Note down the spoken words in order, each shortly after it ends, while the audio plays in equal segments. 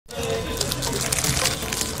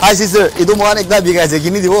Hi sister, itu mau ekta biga aja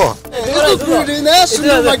gini dibo.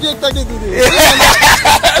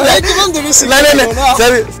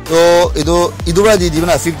 Sorry, itu berarti di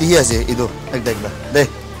mana 50 hias ya itu ekta deh.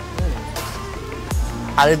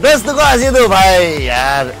 Ada best tuh kok aja tuh, bhai,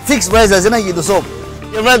 यार fix price aja na gitu sob.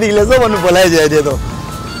 Yang berarti gila sob anu boleh aja dia tuh.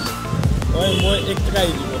 Oh, mau ekta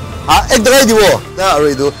dibo. Ah, ekta dibo. Nah,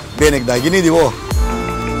 itu ben ekta gini dibo.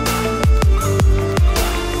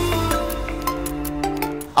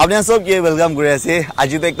 आपने सब के welcome करे से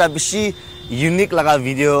आज तो एकता बिशी unique लगा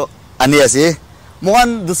video आने आसे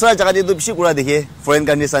मोहन दूसरा जगह दे तो बिशी कुरा देखे फॉरेन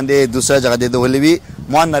कंट्री संडे दूसरा जगह दे तो होले भी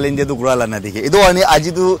मोहन नालें दे तो कुरा लाना देखे इतो आने आज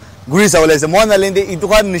तो गुरी सावले से मोहन नालें दे इतो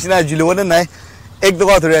का निशना जुलवन नहीं एक दो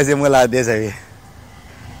का थोड़े ऐसे मुला दे सके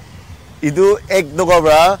इतो एक दो का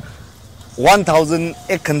बरा 1000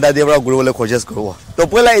 एक खंडा दे बरा गुरु वाले खोजेस करो तो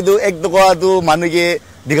पहला इतो एक दो का तो मानो के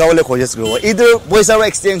दिखावले खोजेस करो इधर पैसा रो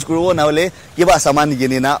एक्सचेंज करो ना वाले किबा सामान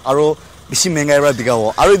गिने ना आरो बिशी महंगा रा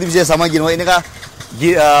दिखाओ आरो दिबजे सामान गिनो इनका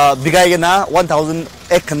दिखाई के ना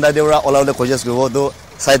 1000 एक खंडा देवरा ओलावले खोजेस करो तो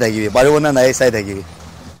साइड आगी बारे ना नाय साइड आगी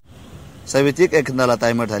साइबेटिक एक खंडा ला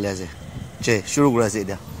टाइमर थाले से चे शुरू करा से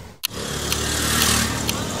इदा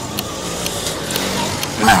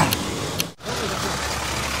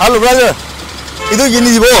हेलो ब्रदर इधर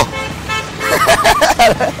गिनी दिबो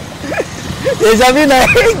ऐसा भी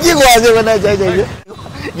नहीं कि को आजे बना चाहिए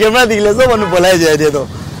कैमरा दिखले सब मनु बोला जाए दे तो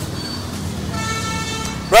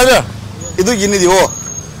ब्रदर इधर गिनी दिवो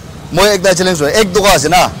मोय एकदा चैलेंज हो एक दुका से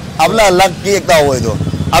ना आपला लक की एकदा हो इधर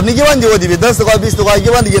आपने के वन दिवो दिबे 10 टका 20 टका के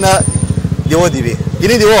वन दिना दिवो दिबे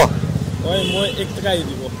गिनी दिवो ओए मोय एक टका ही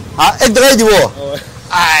दिवो हां एक टका ही दिवो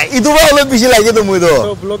आ इधर वाला पिछे लागे तो मुई तो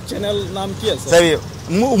ब्लॉग चैनल नाम क्या है सही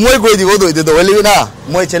मोय कोई दिवो तो इधर तो वाली ना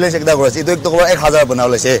मोय चैलेंज एकदा करो इधर एक तो 1000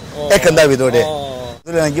 बनावले से एक खंडा भी दे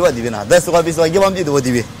तो लेना की बात दिबे ना 10 टका 20 टका के बाम दिवो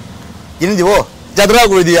दिबे गिनी दिवो जदरा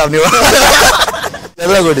कोई दिया आपने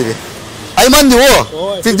जदरा कोई दिबे आई मान दिवो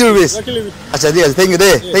 50 रुपीस अच्छा दिया थैंक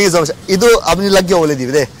यू सो मच इधर आपने लग गया बोले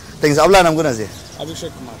दिबे थैंक यू आपला नाम कोना से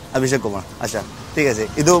अभिषेक कुमार अच्छा ठीक है से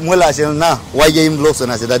इधर मोला से ना वाई गेम ब्लॉग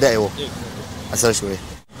सुना से दादा आयो अच्छा शुरू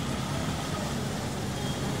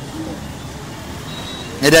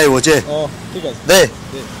ये दे वो चे ठीक है दे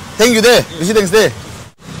थैंक यू दे बिशी थैंक्स दे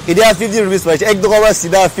इधर 50 रुपीस पाइछ एक दुका बा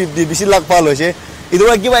सीधा 50 बिशी लाख पालो छे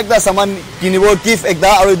इधर किबा एकदा सामान किनिबो गिफ्ट एकदा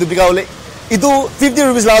आरो दु बिकावले इतु 50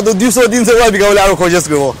 रुपीस ला तो 200 300 वा बिकावले आरो खोजेस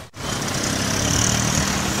करबो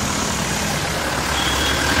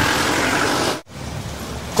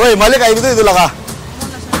कोई मालिक आई तो इधर लगा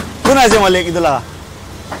कौन है मालिक इधर लगा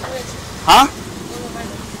हां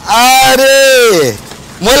अरे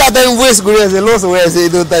मोला टाइम वेस्ट गुरे से लॉस हुए से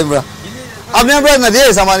इधर टाइम बा अपने आप ना दे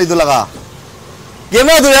सामान इधर लगा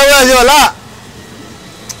कैमरा तो यार ऐसे वाला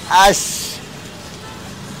आश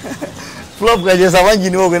फ्लॉप कर जे सामान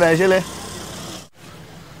गिनो हो गया ऐसे ले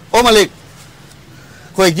ओ मालिक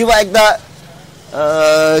कोई गिवा एकदा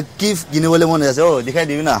गिफ्ट गिनो वाले मन ऐसे ओ दिखाई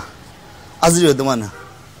दिबी ना आजरी हो तुमान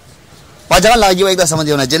पाजा लागी एकदा सामान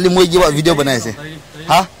दियो ना जल्दी मोई गिवा वीडियो बनाए से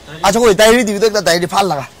हां अच्छा कोई डायरी दिबी तो एकदा डायरी फाल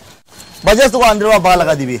लगा बजाज तो अंदर वा बा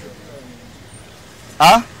लगा दिबी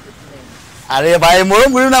हां अरे भाई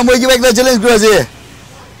मोरम गुरु ना मोई गिवा एकदा चैलेंज करो से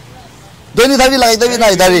दोनी थाबी लगाई तबी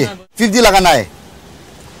ना दारी 50 लगा ना है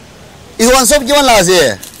इस वन सब किवन लगा से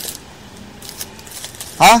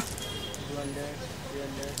हां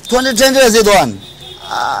 200 से दोन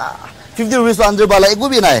 50 रुपीस तो अंदर बाला एक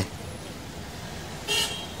भी ना है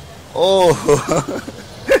ओह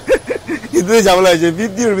इधर जावला है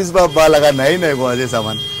 50 रुपीस बा बाला का नहीं नहीं को से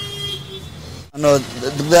सामान नो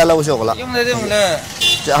दुबला वो शोला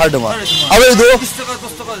हर दमा अबे दो 20 टका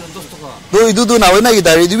 10 टका तो इदु तो ना होय ना की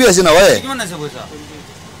दारी इदु भी ऐसे ना होय किमान ऐसे पैसा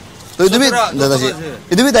तो इदु भी दादा जी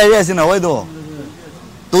इदु भी दारी ऐसे ना होय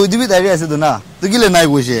तो इदु भी दारी ऐसे तो ना तो किले नाइ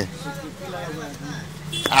कोसे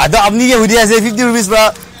आदा अपनी के हुदिया से 50 रुपीस बा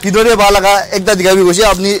किदोरे बाला का एकदा दिखाबी कोसे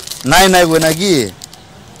अपनी नाइ नाइ को ना की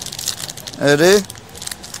अरे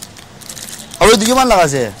अबे तू किमान लगा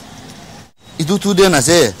से इदु तू देना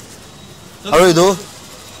से अरे इदु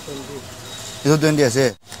 20 ऐसे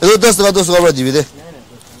इदु 10 टका 10 टका दिबी दे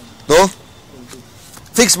तो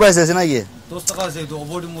फिक्स प्राइस है ना ये 10 टका से तो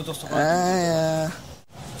ओवर मु 10 टका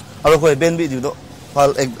अरे कोई बेन भी दिबी तो फाल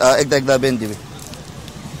एक बेन दिबी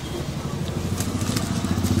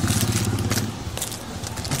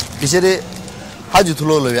बिसेरे हाजु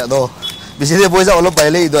थुलो लया दो बिसेरे पैसा ओलो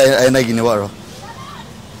पाइले इदु आइना गिने बारो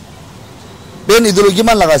बेन इदु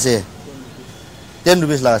किमान लगा से 10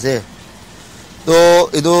 रुपीस लगा से तो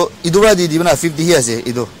इदुरा दी दिबना 50 ही আছে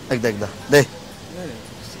इदु एकदा दे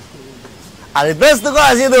अरे 10 टका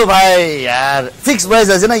আছে तो भाई यार फिक्स प्राइस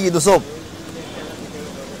আছে না इदु सब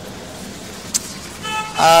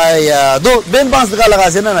आया दो बेन 5 टका लगा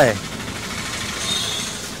से ना नहीं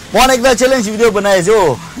मोहन एक दा चैलेंज वीडियो बनाए जो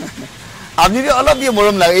आपने भी अलग ये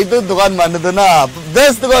मोरम लगा इतो दुकान मान तो ना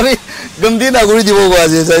 10 टका भी गमदी ना गुरी दिवो को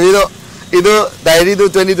आज सभी तो इतो डायरी तो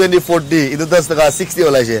 2020 40 इतो 10 टका 60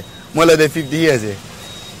 वाला है मोला दे 50 है से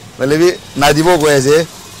मतलब भी ना दिवो को ऐसे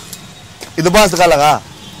इतो 5 टका लगा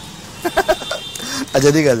अच्छा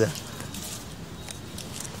ठीक है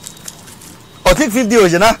और ठीक 50 हो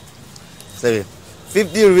जाए ना सही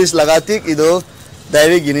 50 रुपीस लगा ठीक इतो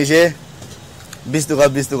डायरी गिनी से 20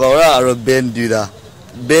 टका और बेन दुदा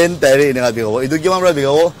बेन डायरी इनका बिकाओ इतो क्या मामला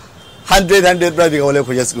बिकाओ 100 पर बिकाओ ले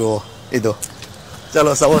खुजस को इतो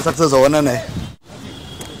चलो सब सक्सेस हो ना नहीं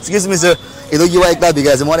excuse me sir इतो क्या एक दा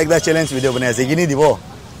बिका से मोर एक दा चैलेंज वीडियो बनाया से गिनी दिवो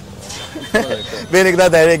बेन एक दा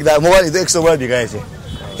डायरी एक दा मोबाइल इतो 100 पर बिकाया से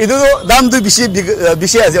इतो दाम तो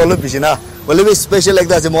बिशे ऐसे अलग बिशे ना बोले भी स्पेशल एक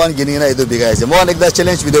दा से मोहन गिनी ना इतो बिकाया से मोहन एक दा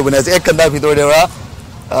चैलेंज वीडियो बनाया से एक कंधा भीतर देवा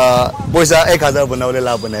पैसा 1000 बनावले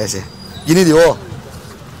लाभ बनाया से गिनी दिवो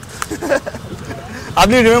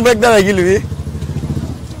आपने रिमेम्बर एक दा लगी लुई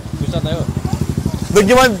पूछा था यो तो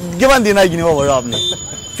गिवन दिना गिनी वो बोलो आपने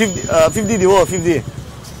 50 दिवो 50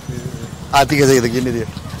 आती कैसे तो गिनी दियो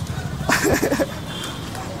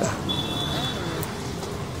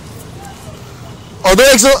और तो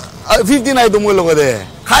 150 ना तो मुझे लोगों दे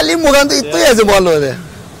खाली मुगान तो इतना ऐसे बोल लो दे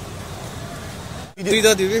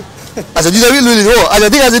दीदा दीदी अच्छा दीदा भी लुई दिवो अच्छा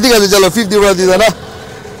ठीक है चलो 50 रुपया दीदा ना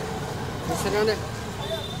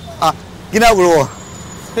ah gina bro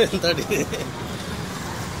tadi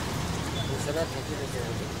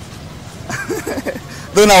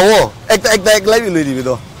do na wo ek live lui di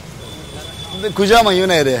do kuja ma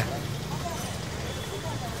yuna ide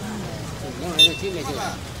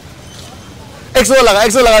exo laga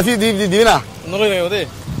 50 di na nalo de ode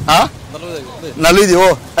ha na lui di wo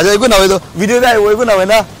acha iku na we do video dai wo iku na we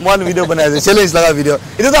na mon video banaya se challenge laga video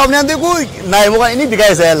itu to apne ante ko nai mo ka ini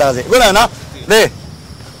dikai sa laga se ko na de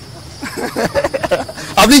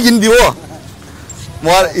आपने गिन दियो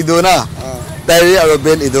मोर इदो ना diary और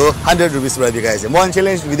Ben इदो 100 rupees पर बिकाय से मोन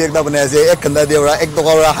challenge video एकदा बनाया से एक कंदा देवरा एक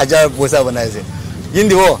टका और 1000 पैसा बनाया से गिन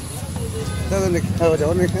दियो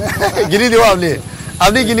गिनी दियो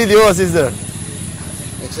आपने गिनी दियो सिस्टर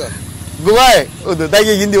गुबाय उदो दाई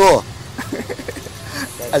गिन दियो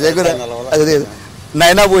अच्छा को अच्छा दे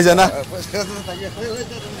नाइना पैसा ना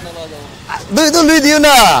दो लुई दियो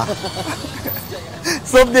ना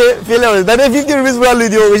सब दे फेल हो दादा 50 रुपीस वाला लुई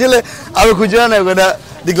दियो इसलिए अब खुजा ना कोना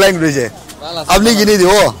डिक्लाइन करे छे आपने गिनी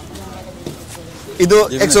दियो इदो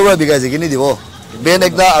 100 रुपया बिकाय छे गिनी दियो बेन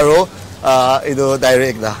एकदा आरो इदो डायरेक्ट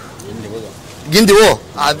एकदा गिन दियो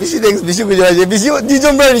आ बिसी थैंक्स बिसी खुजा छे बिसी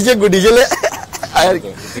दिजम रिचेक गुडी छले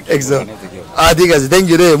 100 ठीक है थैंक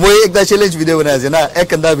यू रे মই एकदा चैलेंज वीडियो बनाया छे ना एक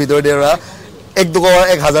कंदा भितर देरा एक दुको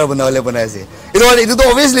 1000 बनावले बनाया छे इदो तो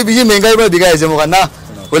ऑब्वियसली बिसी महंगाई पर बिकाय छे मोका ना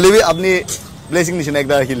बोले भी अपनी blessing ni sinek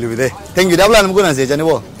dah hilu deh. Thank you. Dabla namu kuna sih jani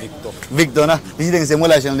wo. Victor na. Bisi dengan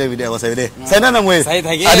semula channel deh video saya deh. Saya na namu. Adi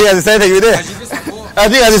saya lagi deh.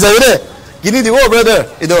 Adi saya deh. Gini di wo brother.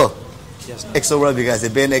 Itu. Extra berapa biga sih?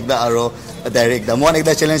 Ben ekda aro direct dah. Mohon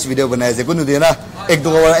ekda challenge video बनाया sih. Kunu dia na. Ek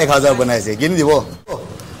dua orang 1000 बनाया sih. Gini di wo.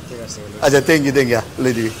 Aja thank you ya.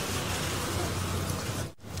 Lady.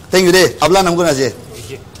 Thank you deh. Abla namu kuna sih.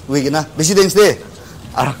 Wih na. Bisi thanks deh.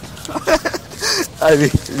 Abi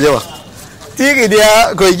jawab. ठीक है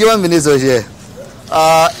दिया कोई किमान minute हो जाए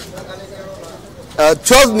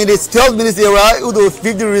 12 minutes ये वाला उधर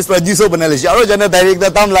 50 रुपीस पर 200 बना ले और जाने डायरेक्ट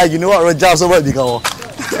दाम लागी नो और 400 पर दिखाओ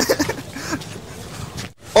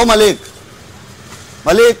ओ मालिक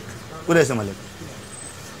पूरे से मालिक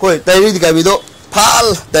कोई डायरी दिखा भी दो फाल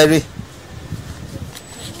डायरी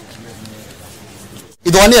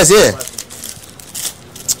इधर नहीं ऐसे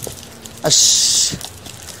अश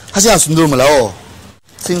हसीना सुंदर मलाओ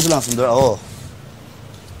सिंगसुला सुंदर आओ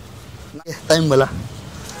टाइम बोला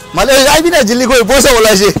माले आई भी ना जल्दी कोई पैसा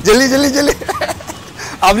बोला जी जल्दी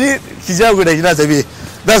आपने खिजा को देखना सभी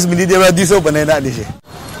 10 मिनट देवा 200 बनाए ना नीचे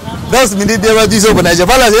 10 मिनट देवा 200 बनाए जब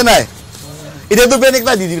वाला है ना इधर तो पेन एक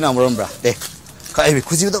ना दीदी ना मोरम ब्रा दे खाए भी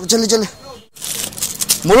खुशी तो चले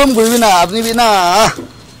मोरम कोई भी ना आपने भी ना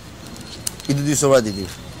इधर 200 वाला दीदी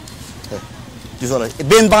 200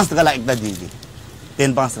 बेन 5 टका ला एक ना दीदी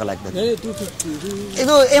 10 5 टका ला एक ना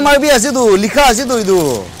itu MRP আছে তো লিখা আছে তো itu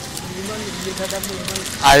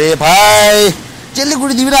আরে ভাই জেলি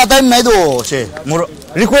গুড়ি দিবি না টাইম নাই তো সে মোর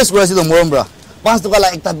রিকোয়েস্ট করেছি তো মোরম ব্রা 5 টাকা লা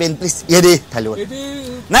একটা পেন প্লিজ এ দে থালিও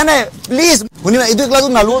না প্লিজ হুনি ইটো ক্লাস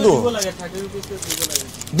না লো তো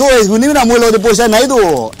দো হুনি না মই লো পয়সা নাই তো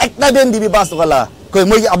একটা পেন দিবি 5 টাকা লা কই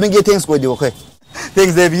মই আপনি কি থ্যাঙ্কস কই দিব কই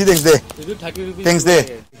থ্যাঙ্কস দে বিজি থ্যাঙ্কস দে থ্যাঙ্কস দে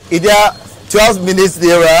ইটা 12 minutes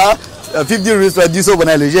দেরা 50 rupees pra 200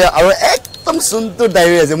 banai loise aro ekdom sundur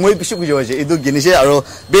diary ase moi bishi bujo ase idu ginise aro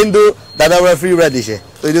bendu dada pra free pra dise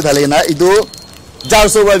to idu thale na idu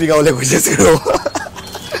 400 pra bigawle koise karo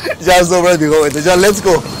 400 pra bigaw eto ja let's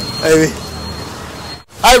go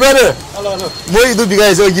hi brother hello moi idu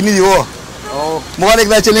bigai so gini dibo mohan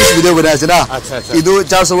ekta challenge video banai ase na acha idu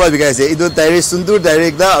 400 pra bigai ase idu diary sundur diary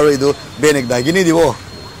ekta aro idu ben ekta gini dibo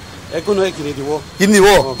ekono ekini dibo gini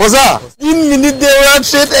dibo hosa 3 minute dewa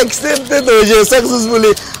shit extended hoje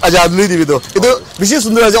successfully ajad lui dibi to idu bishi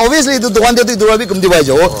sundur ase obviously idu dukan te idu rabi kumdi bai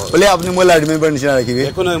jo bole apni mola remember nishina rakhibi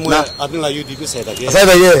ekono moi apni la you dibi sai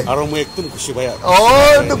thake aro moi ekdum khushi bhaya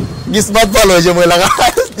oh gismat bhalo hoje moi laga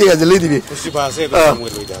ঠিক আছে lui dibi khushi ba ase to moi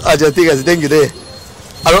lui da acha ঠিক আছে thank you de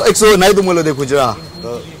aro 100 nai tu molo de khujra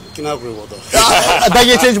kina gribo to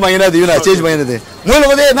dagi change maina diu na change maina de moi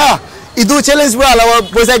logo de na idu challenge bra alawa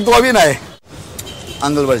paisa ek to abi na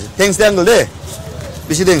uncle bhai thanks de uncle de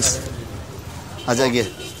bishi thanks acha ge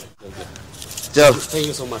चल thank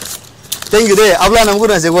you so much thank you de abla naam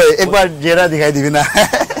kuna se koi ek baar jera dikhai dibi na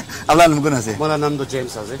abla naam kuna se mala naam to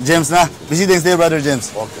james ase james na bishi thanks de brother james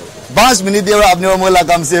okay 5 minute de apne mola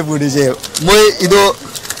kam se pudi je moi ido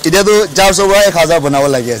ida to 400 ba 1000 banawa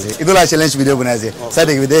lagi ase ido la challenge video banai ase sai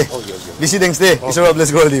dekhi de bishi thanks de ishwar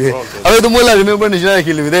bless god dibi abe to mola remember nishina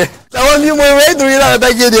rakhi libi de tawal ni moi wai duri la ta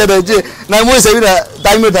ke dia da je na moi sai na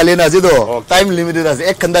time ta le na je to time limited ase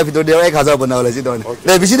ek khanda bhitor de 1000 banawa la je to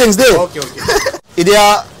de bishi thanks de okay इडिया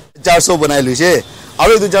 400 बनाइ लुसे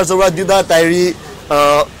आरो इदु 400 बा जुदा टाइरी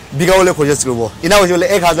बिगावले खोजेस करबो इना होले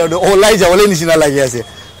 1000 दो alloy जावले निसिना लागि आसे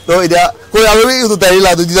तो इडिया कोइ आरो इदु टाइरी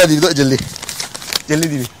लादु जुदा दिबो जल्दी जल्दी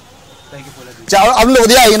दिबि थैंक यू फॉर चा अब लोग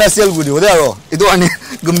दिया इना सेल गुडी होदे आरो इदु अनि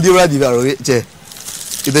गमदिबा दिबा आरो चे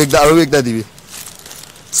इदु एकदा आरो एकदा दिबि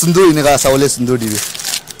सुन्दर इनेगा सावले सुन्दर दिबि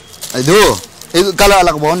इदु कलर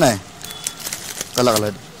अलग बहन नाइ कलर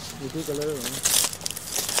कलर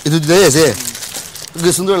इदु दिले एसे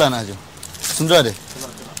गे सुन्दर लाना जो सुन्दर दे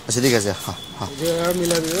अच्छा ठीक है हां हां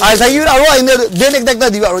आ सही आरो आइने देन एक देखता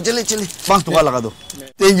दिबा आरो चले चले 5 टका लगा दो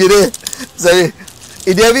थैंक यू रे सही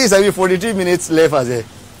इडिया भी सही 43 मिनट्स लेफ्ट आजे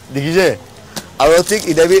देखिजे आरो ठीक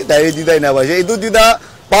इडिया भी डायरी दिदा ना बाजे इदु दिदा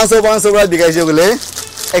 500 500 बा दिखाइसे गले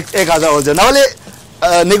 1000 हो जा नाले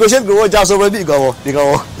नेगोशिएट गो 400 बा भी गाओ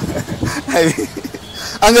दिखाओ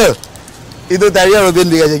अंकल इदु डायरी आरो बेन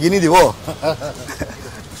दिखाइसे गिनी दिबो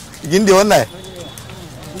गिन दिबो ना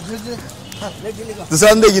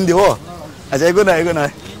दूसरा दे गिन दिबो अच्छा एको ना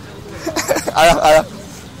आरा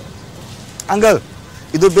अंकल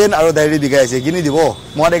इदु बेन आरो डायरी दिखाइसे गिनी दिबो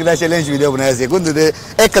मोर एकदा चैलेंज भिडियो बनाइसे कुन दे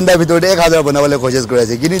एक कंदा भितर दे 1000 बनावले कोशिश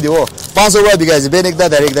गरिसे गिनी दिबो 500 बा दिखाइसे बेन एकदा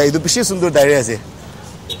डायरी एकदा इदु बिशी सुन्दर डायरी आसे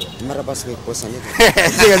मेरा पास एक पैसा नहीं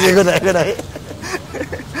ठीक है एको ना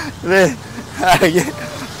रे आगे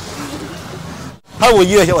हाउ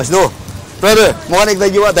यू आसे वासदो ब्रदर मोर एकदा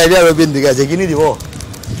गिवा डायरी आरो बेन दिखाइसे गिनी दिबो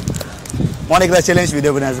मोन एकदा चैलेंज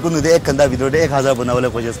भिडियो बनाइसे कुन दे एक कंदा भितर दे 1000 बनावले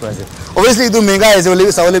कोशिश गरिसे obviously इदु महंगा आसे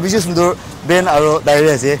बोले सावले बिशी सुन्दर बेन आरो डायरी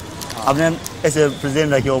आसे आपने ऐसे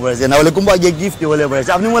प्रेजेंट रखियो बरसे ना बोले कुंबा ये गिफ्ट बोले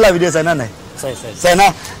बरसे आपने मोला वीडियो साना नहीं सही ना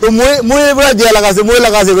तो मोय बड़ा दिया लगा से मोय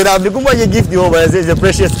लगा से बेटा आपने कुंबा ये गिफ्ट दियो बरसे जे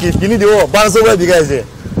प्रेशियस गिफ्ट किनी दियो 500 बड़ा दिखाइ से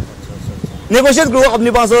नेगोशिएट करो अपनी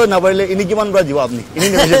 500 ना पड़ले इनी किमान बड़ा दियो आपने इनी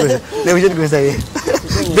नेगोशिएट कर सही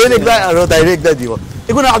बेन एकदा आरो डायरी एकदा दियो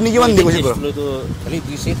एको ना आपने किमान नेगोशिएट करो तो खाली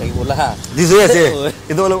 200 थाइ बोला दिसो আছে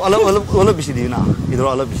इदो অলপ বেশি দিও না ইদো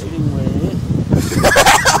অলপ বেশি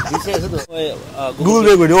Google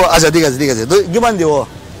Pay video, अच्छा ठीक है तो किमान दियो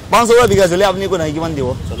 500 बा बिगा चले आपने को नहीं किमान दियो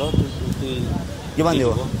चलो किमान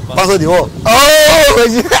दियो 500 दियो ओ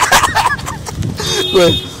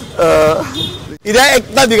इदा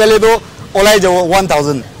एकता बिगाले तो ओलाई जाओ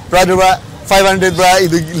 1000 ब्रादर बा 500 बा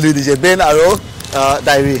इदु लुइ दिसे बेन आरो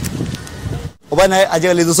डायरी ओबा नाय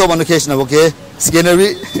आजिकालि तो सब मानु केश ना ओके स्कैनर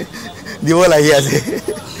दिबो लागि আছে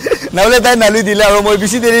नावले ताइ नालु दिले आरो মই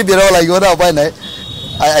बिसि देरि बेराव লাগিব ना उपाय নাই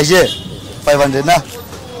आइसे 500 ना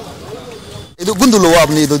इदु गुंदु लो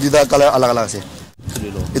आपनि इदु दिदा कलर अलग अलग से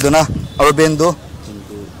इदु ना और बेन दो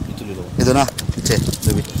इदु ना छे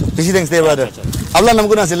देबी बिसि थैंक्स दे ब्रदर आपला नाम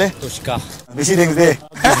कुना छले तुष्का बिसि थैंक्स दे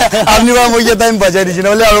आपनि बा মই टाइम बजा दिसिन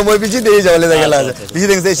बोले और মই बिसि देरि जावले जागला बिसि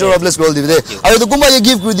थैंक्स दे शोर ब्लेस गोल दिबे दे और तो कुंबा ये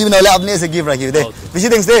गिफ्ट दिबे नाले आपनि ऐसे गिफ्ट राखिबे दे बिसि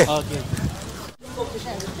थैंक्स दे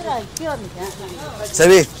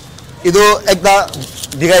सभी इदो एकदा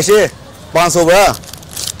दिगाइसे 500 बा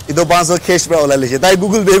इदो 500 कैश बा ओला लेसे ताइ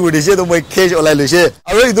गूगल पे गुडिसे तो মই कैश ओला लेसे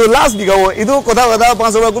আৰু इदो लास्ट दिगाओ इदो কথা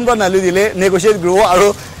 500 बा कुनबा नालु दिले नेगोशिएट ग्रो আৰু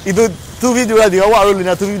इदो टू वीडियो बा दिगाओ আৰু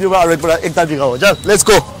लिना टू वीडियो बा আৰু एकटा दिगाओ जा let's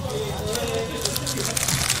go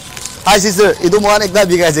hi sister इदो Mohan एकदा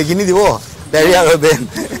दिगाइसे किनि दिबो डायरी আৰু बेन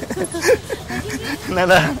না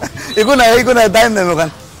না একো নাই টাইম নাই মোখান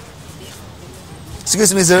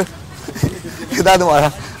excuse me sir এটা তোমারা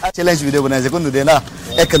চ্যালেঞ্জ ভিডিও বানাইছে কোন দিন না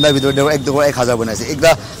এক ঘন্টা ভিতর দেব এক 1000 বানাইছে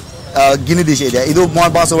একটা গিনি দিছে এটা ইদো মই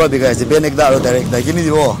 500 টাকা বিকাইছে বেন একটা আর ডাইরেক্ট গিনি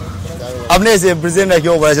দিব আপনি এসে প্রেজেন্ট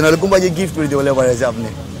রাখিও পারেছে না কোন বাজে গিফট করে দিবলে পারেছে আপনি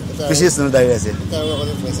বিশেষ না দাঁড়িয়ে আছে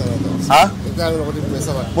হ্যাঁ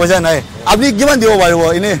পয়সা নাই আপনি কিমান দিব পারিব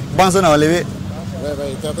এনে 500 না হলে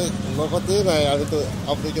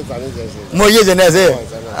মই ইয়ে জানে আছে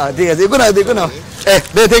ঠিক আছে একো না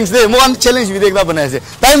দে থ্যাঙ্কস দে মই চ্যালেঞ্জ ভিডিও একটা বানাইছে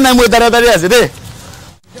টাইম নাই মই তাড়াতাড়ি আছে দে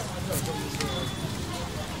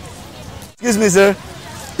excuse me sir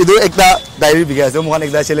ইদো একটা ডায়েরি বিকাইছে মই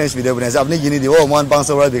একটা চ্যালেঞ্জ ভিডিও বানাইছে আপনি গিনি দিব মই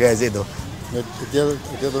 500 টাকা বিকাইছে ইদো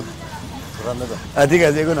ঠিক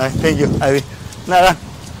আছে একো নাই থ্যাংক ইউ আই না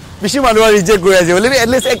বেশি মানুষ রিজেক্ট করে আছে বলে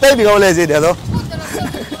এটলিস্ট একটাই বিকাবলে আছে এটা তো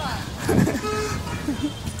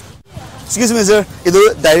excuse me sir ইদো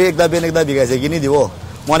ডায়েরি একটা বেন একটা বিকাইছে গিনি দিব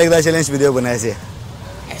মই একটা চ্যালেঞ্জ ভিডিও বানাইছে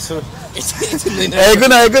একো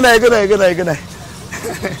নাই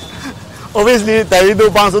obviously ডায়েরি তো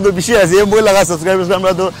 500 তো বেশি আছে মই লাগা সাবস্ক্রাইবার্স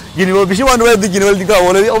আমরা তো গিনিব বেশি মানুষ গিনিবল দিকা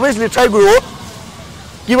বলে obviously ট্রাই করব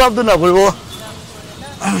কি ভাবতো না করব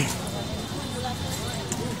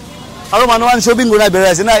আৰু মানুহ শপিং গুণা বেৰে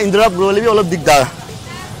আছে না ইন্টাৰাপ্ট গলি অলপ দিগদাৰ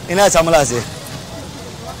ইনা চামলা আছে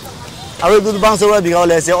আৰু দুধ 500 টাকা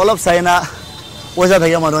বিকাবলে আছে অলপ চাইনা পয়সা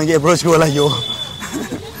থাকে মানুহকে এপ্ৰোচ কৰিব লাগিব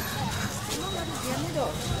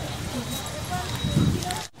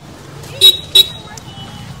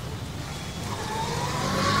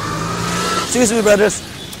excuse me brothers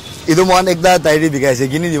ইদো মান একটা ডায়েরি বিকাইছে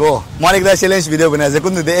গিনি দিব মান একটা চ্যালেঞ্জ ভিডিও বানাইছে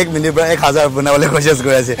কোন দিতে 1 মিনিট পৰা 1000 বনাবলে কোশিশ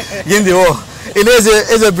কৰি আছে গিনি দিব ইনে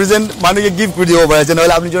এজ এ প্ৰেজেন্ট মানুকে গিফট কৰি দিব পাৰে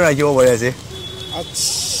নহলে আপনি জন ৰাখিব পারে আছে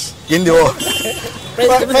গিনি দিব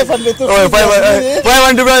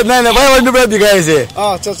 500 না 500 বিকাইছে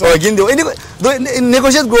আচ্ছা গিনি দিব ইনি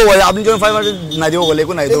নেগোশিয়েট করব আপনি জন 500 না দিব বলে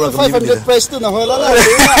কোন নাই 500 প্রাইস তো না হলা না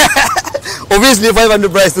obviously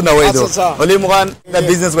 500 price to na hoy do only mohan the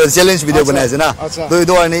business was challenge video banaya ase na to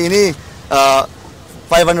ido ani ini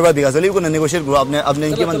 500 ba biga soli ko na negotiate karo apne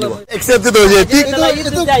ki man dibo accept to je ঠিক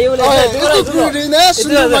itu jaiyo le itu na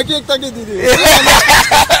sundur maki ekta ke di di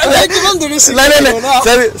ki man duri na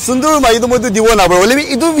sir sundur maki to modu dibo na bro only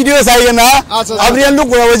itu video sai na apni an lok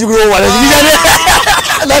kora baji grow wala ji jane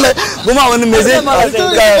na guma one message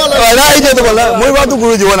wala ide to bola moi ba to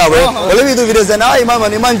guru dibo na bro only itu video sai na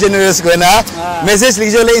iman generous ko na message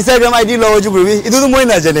likhe le Instagram ID lo ju guru itu to moi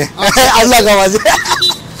na jane Allah ka baje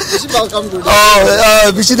welcome to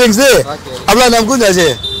bishi thanks de apna naam kun ache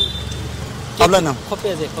apna naam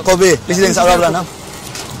kobe bishi thanks apna naam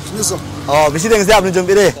bishi thanks de apni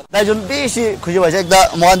jombi de dai jon bishi khuji ba ekda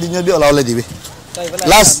mohan din bi ola ole dibi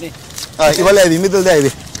last ibale bi middle de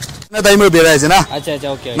bi na timer be ra ase na acha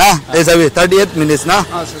okay na ei sabi 38 minutes na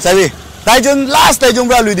sabi dai jon last dai jon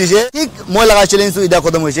bra lui dise tik moi laga challenge tu ida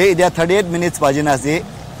khodam hoise ida 38 minutes pajina ase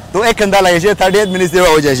to ek khanda lage 38 minutes de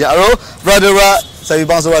ho jaise aro brother bra sabi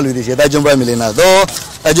 500 lui dise dai jon bra milena to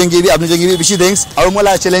dai jon gibi apni jon gibi bishi thanks aro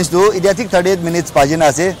mola challenge tu ida tik 38 minutes pajina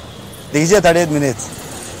ase dekise 38 minutes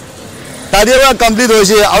tadiya complete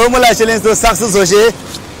hoise aro mola challenge tu success hoise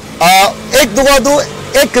ek duga tu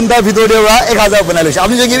एक घंटा ভিতর দেওয়া 1000 বনাই লৈছে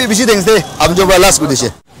আপনি যদি বেশি thanks দে আপনি জবা লাস্ট কৰি দিছে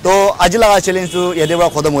তো আজি লাগা চ্যালেঞ্জ তো ইয়াতে পৰা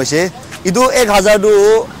খতম হৈছে ইদু 1000 দু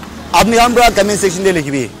আপনি আমরা কমেন্ট সেকশন দে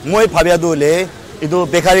লিখিবি মই ভাবিয়া দলে ইদু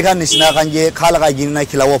বেকারি খান নিচিনা কানগে খা লাগা গিনা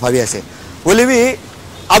খিলাবো ভাবি আছে বলিবি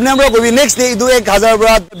আপনি আমরা কবি নেক্সট ডে ইদু 1000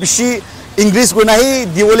 পৰা বেশি ইংলিশ কো নাই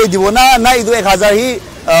দিবলে দিব না না ইদু 1000 হি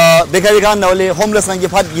বেকারি খান নহলে হোমলেস কানগে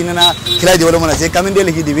ফাট গিনা খিলাই দিবলে মন আছে কমেন্ট দে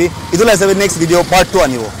লিখি দিবি ইদু লাইছে নেক্সট ভিডিও পার্ট 2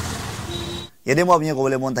 আনিব यदि म अपनी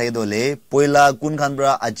कोबले मन थाके दोले पहिला कुन खान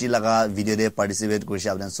ब्रा आजि लगा भिडियो दे पार्टिसिपेट करछि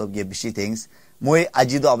आपन सब के बिशी थैंक्स মই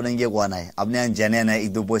আজি তো आपन के कोआ नाय आपने जाने ना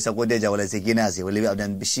एक दो पैसा को दे जावले से किना आसे बोले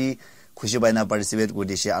आपन बिशी खुशी बायना पार्टिसिपेट कर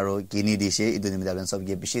दिसे आरो किनी दिसे इदु निम आपन सब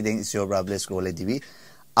के बिशी थैंक्स योर ब्रा ब्लेस कोले दिबि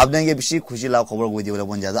आपन के बिशी खुशी ला खबर को दिबले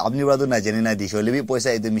मन जादा आपनि ब्रा तो ना जाने ना दिसे बोले पैसा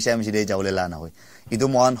इदु मिसा मिसि दे जावले ला ना होय इदु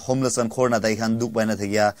मन होमलेसन खोर ना ताइ खान दुख बायना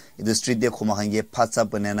थगिया इदु स्ट्रीट दे खोमा खानगे फाटसा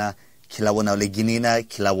पनेना खिलाबो नाले गिनिना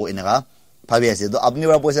खिलाबो इनगा ভাবি আছে তো আপনি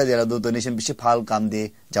বড় পয়সা দিলা তো ডোনেশন বেশি ফাল কাম দে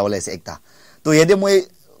যাওলে আছে একটা তো এদে মই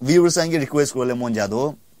ভিউয়ার্স সঙ্গে রিকোয়েস্ট করলে মন যাদো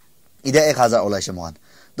ইদা 1000 ওলাইছে মন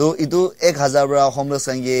তো ইতো 1000 বড় হোমলেস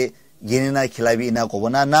সঙ্গে গেনিনা খিলাবি না কব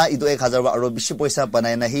না না ইতো 1000 বড় আরো বেশি পয়সা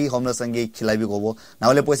বানায় না হি হোমলেস সঙ্গে খিলাবি কব না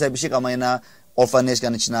হলে পয়সা বেশি কামায় না অরফানেজ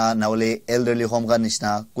কানিছনা না হলে এলডারলি হোম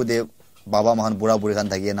কানিছনা কুদে বাবা মহান বুড়া বুড়ি খান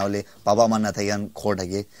থাকে না হলে বাবা মান না থাকে খোর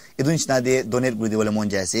থাকে ইদুন চিনা দে ডোনেট করে দিবলে মন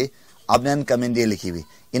যায়ছে आपने कमेंट दिए लिखी भी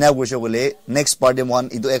इना गुशो बोले नेक्स्ट पार्ट दे मोहन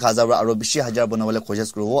इदो 1000 आरो 20000 बनावले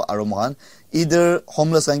खोजस करबो आरो मोहन इधर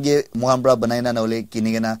होमलेस संगे मोहन ब्रा बनाइना नवले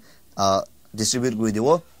किनिगेना डिस्ट्रीब्यूट কৰি দিব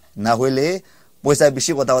না হইলে পয়সা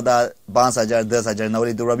বেশি কথা কথা 5000 10000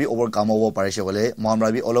 নवले दुराबी ओवर कामो पारिसे बोले मोहन ब्रा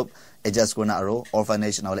भी অলপ एडजस्ट करना आरो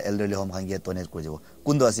অরফানেজ নवले এল্ডারলি হোম ভাঙ্গে ডোনেট কৰি দিব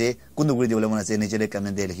কুন্দো আছে কুন্দো কৰি দিবলে মন আছে নিজে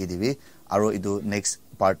কমেন্ট দিয়ে লিখি দিবি আৰু ইদো নেক্সট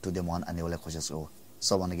পাৰ্ট টু দে মোহন আনিবলে खोजस কৰব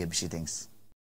সব অনেকে বেশি থ্যাঙ্কস